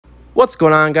What's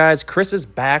going on, guys? Chris is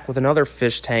back with another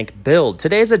fish tank build.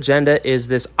 Today's agenda is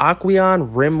this Aqueon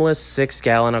Rimless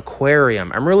 6-gallon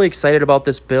aquarium. I'm really excited about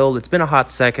this build. It's been a hot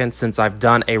second since I've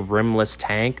done a rimless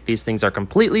tank. These things are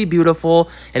completely beautiful,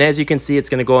 and as you can see, it's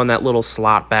going to go in that little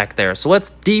slot back there. So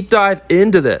let's deep dive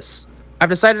into this. I've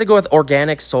decided to go with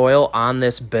organic soil on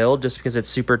this build just because it's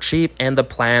super cheap and the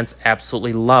plants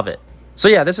absolutely love it. So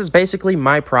yeah, this is basically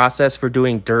my process for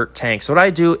doing dirt tanks. What I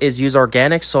do is use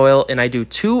organic soil, and I do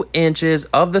 2 inches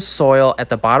of the soil at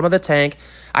the bottom of the tank.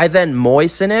 I then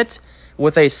moisten it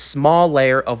with a small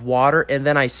layer of water, and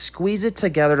then I squeeze it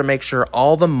together to make sure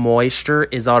all the moisture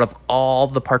is out of all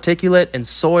the particulate and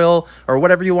soil, or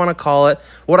whatever you want to call it.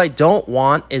 What I don't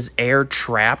want is air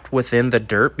trapped within the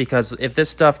dirt, because if this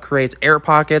stuff creates air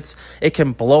pockets, it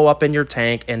can blow up in your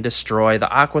tank and destroy the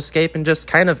aquascape and just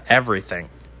kind of everything.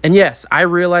 And yes, I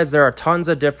realize there are tons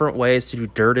of different ways to do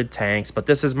dirted tanks, but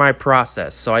this is my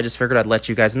process, so I just figured I'd let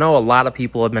you guys know. A lot of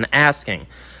people have been asking.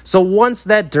 So once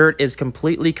that dirt is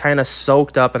completely kind of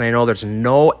soaked up and I know there's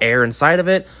no air inside of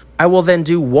it, I will then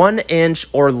do 1 inch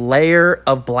or layer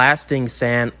of blasting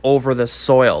sand over the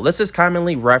soil. This is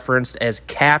commonly referenced as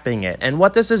capping it. And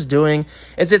what this is doing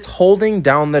is it's holding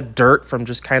down the dirt from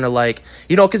just kind of like,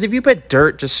 because if you put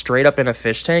dirt just straight up in a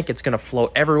fish tank, it's going to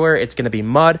float everywhere. It's going to be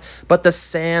mud, but the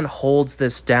sand holds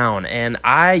this down. And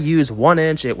I use 1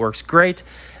 inch. It works great.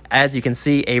 As you can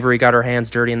see, Avery got her hands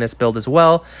dirty in this build as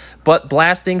well. But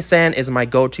blasting sand is my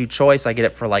go-to choice. I get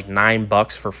it for like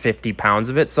 $9 for 50 pounds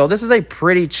of it. So this is a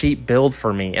pretty cheap build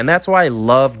for me. And that's why I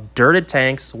love dirted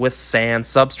tanks with sand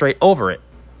substrate over it.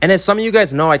 And as some of you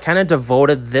guys know, I kind of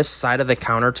devoted this side of the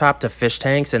countertop to fish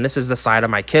tanks, and this is the side of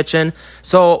my kitchen.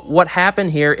 So what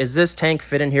happened here is this tank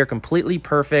fit in here completely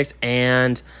perfect,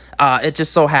 and it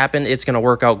just so happened it's going to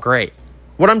work out great.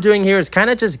 What I'm doing here is kind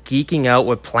of just geeking out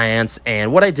with plants,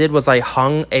 and what I did was I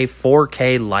hung a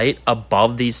 4K light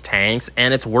above these tanks,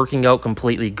 and it's working out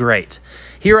completely great.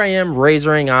 Here I am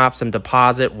razoring off some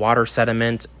deposit water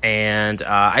sediment, and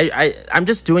I'm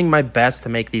just doing my best to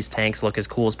make these tanks look as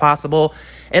cool as possible,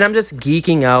 and I'm just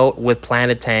geeking out with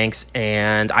planted tanks,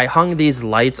 and I hung these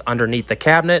lights underneath the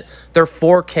cabinet. They're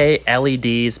 4K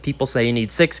LEDs. People say you need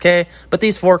 6K, but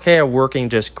these 4K are working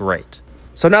just great.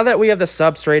 So now that we have the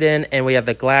substrate in and we have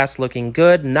the glass looking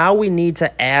good, now we need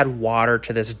to add water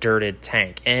to this dirted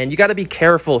tank. And you got to be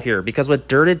careful here, because with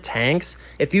dirted tanks,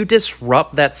 if you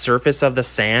disrupt that surface of the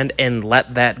sand and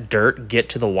let that dirt get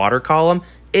to the water column,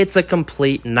 it's a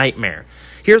complete nightmare.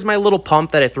 Here's my little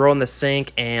pump that I throw in the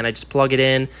sink, and I just plug it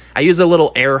in. I use a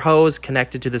little air hose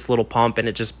connected to this little pump, and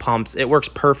it just pumps. It works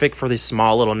perfect for these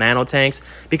small little nano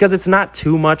tanks because it's not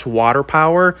too much water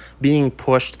power being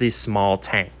pushed to these small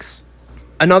tanks.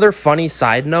 Another funny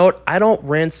side note, I don't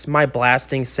rinse my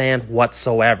blasting sand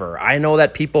whatsoever. I know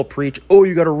that people preach, oh,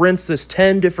 you got to rinse this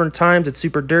 10 different times, it's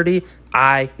super dirty.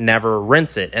 I never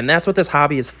rinse it, and that's what this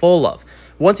hobby is full of.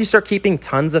 Once you start keeping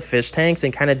tons of fish tanks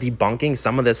and kind of debunking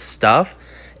some of this stuff,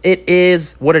 it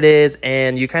is what it is,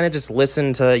 and you kind of just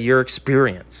listen to your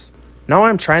experience. Now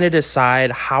I'm trying to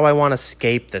decide how I want to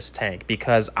scape this tank,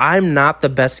 because I'm not the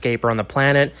best scaper on the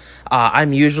planet.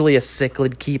 I'm usually a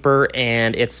cichlid keeper,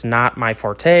 and it's not my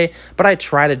forte, but I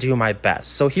try to do my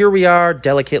best. So here we are,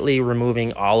 delicately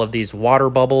removing all of these water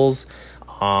bubbles.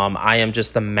 I am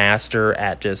just the master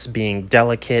at just being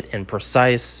delicate and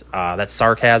precise. That's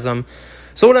sarcasm.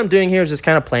 So what I'm doing here is just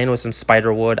kind of playing with some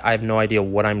spider wood. I have no idea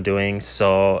what I'm doing,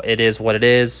 so it is what it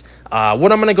is.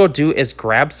 What I'm going to go do is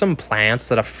grab some plants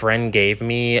that a friend gave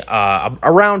me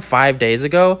around 5 days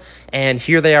ago, and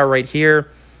here they are right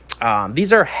here.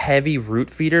 These are heavy root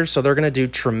feeders, so they're going to do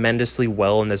tremendously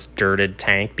well in this dirted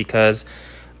tank, because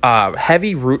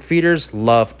heavy root feeders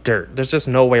love dirt. There's just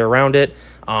no way around it.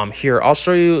 Here, I'll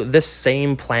show you this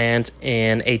same plant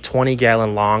in a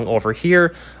 20-gallon long over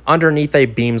here underneath a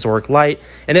Beamswork light,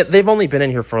 and they've only been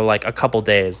in here for like a couple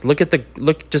days.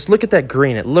 Just look at that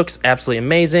green. It looks absolutely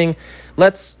amazing.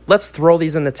 Let's throw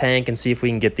these in the tank and see if we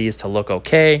can get these to look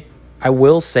okay. I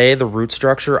will say the root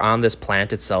structure on this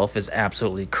plant itself is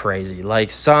absolutely crazy.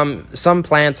 Like some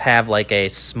plants have like a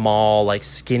small, like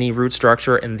skinny root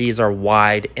structure, and these are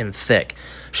wide and thick.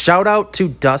 Shout out to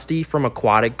Dusty from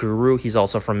Aquatic Guru. He's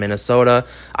also from Minnesota.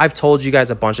 I've told you guys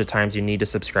a bunch of times you need to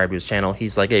subscribe to his channel.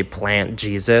 He's like a plant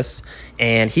Jesus,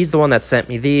 and he's the one that sent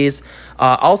me these.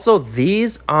 Also,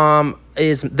 these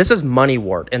this is money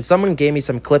wort, and someone gave me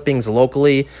some clippings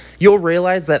locally. You'll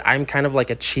realize that I'm kind of like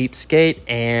a cheapskate,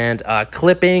 and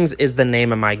clippings is the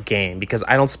name of my game because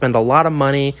I don't spend a lot of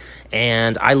money,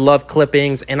 and I love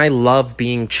clippings, and I love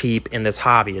being cheap in this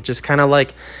hobby. It's just kind of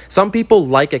like some people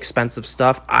like expensive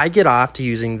stuff. I get off to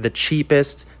using the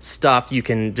cheapest stuff you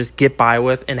can just get by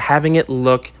with and having it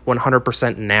look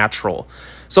 100% natural.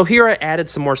 So here I added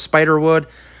some more spider wood.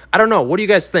 I don't know. What do you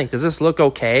guys think? Does this look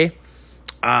okay?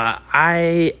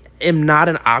 I am not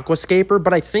an aquascaper,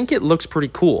 but I think it looks pretty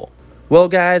cool. Well,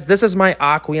 guys, this is my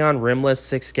Aqueon Rimless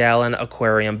 6-gallon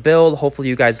aquarium build. Hopefully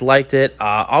you guys liked it.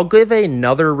 I'll give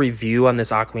another review on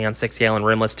this Aqueon 6-gallon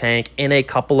rimless tank in a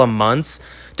couple of months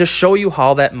to show you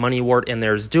how that money wort in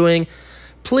there is doing.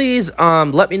 Please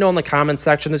let me know in the comment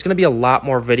section. There's going to be a lot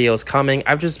more videos coming.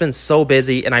 I've just been so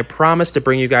busy, and I promise to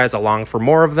bring you guys along for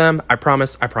more of them. I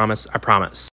promise, I promise, I promise.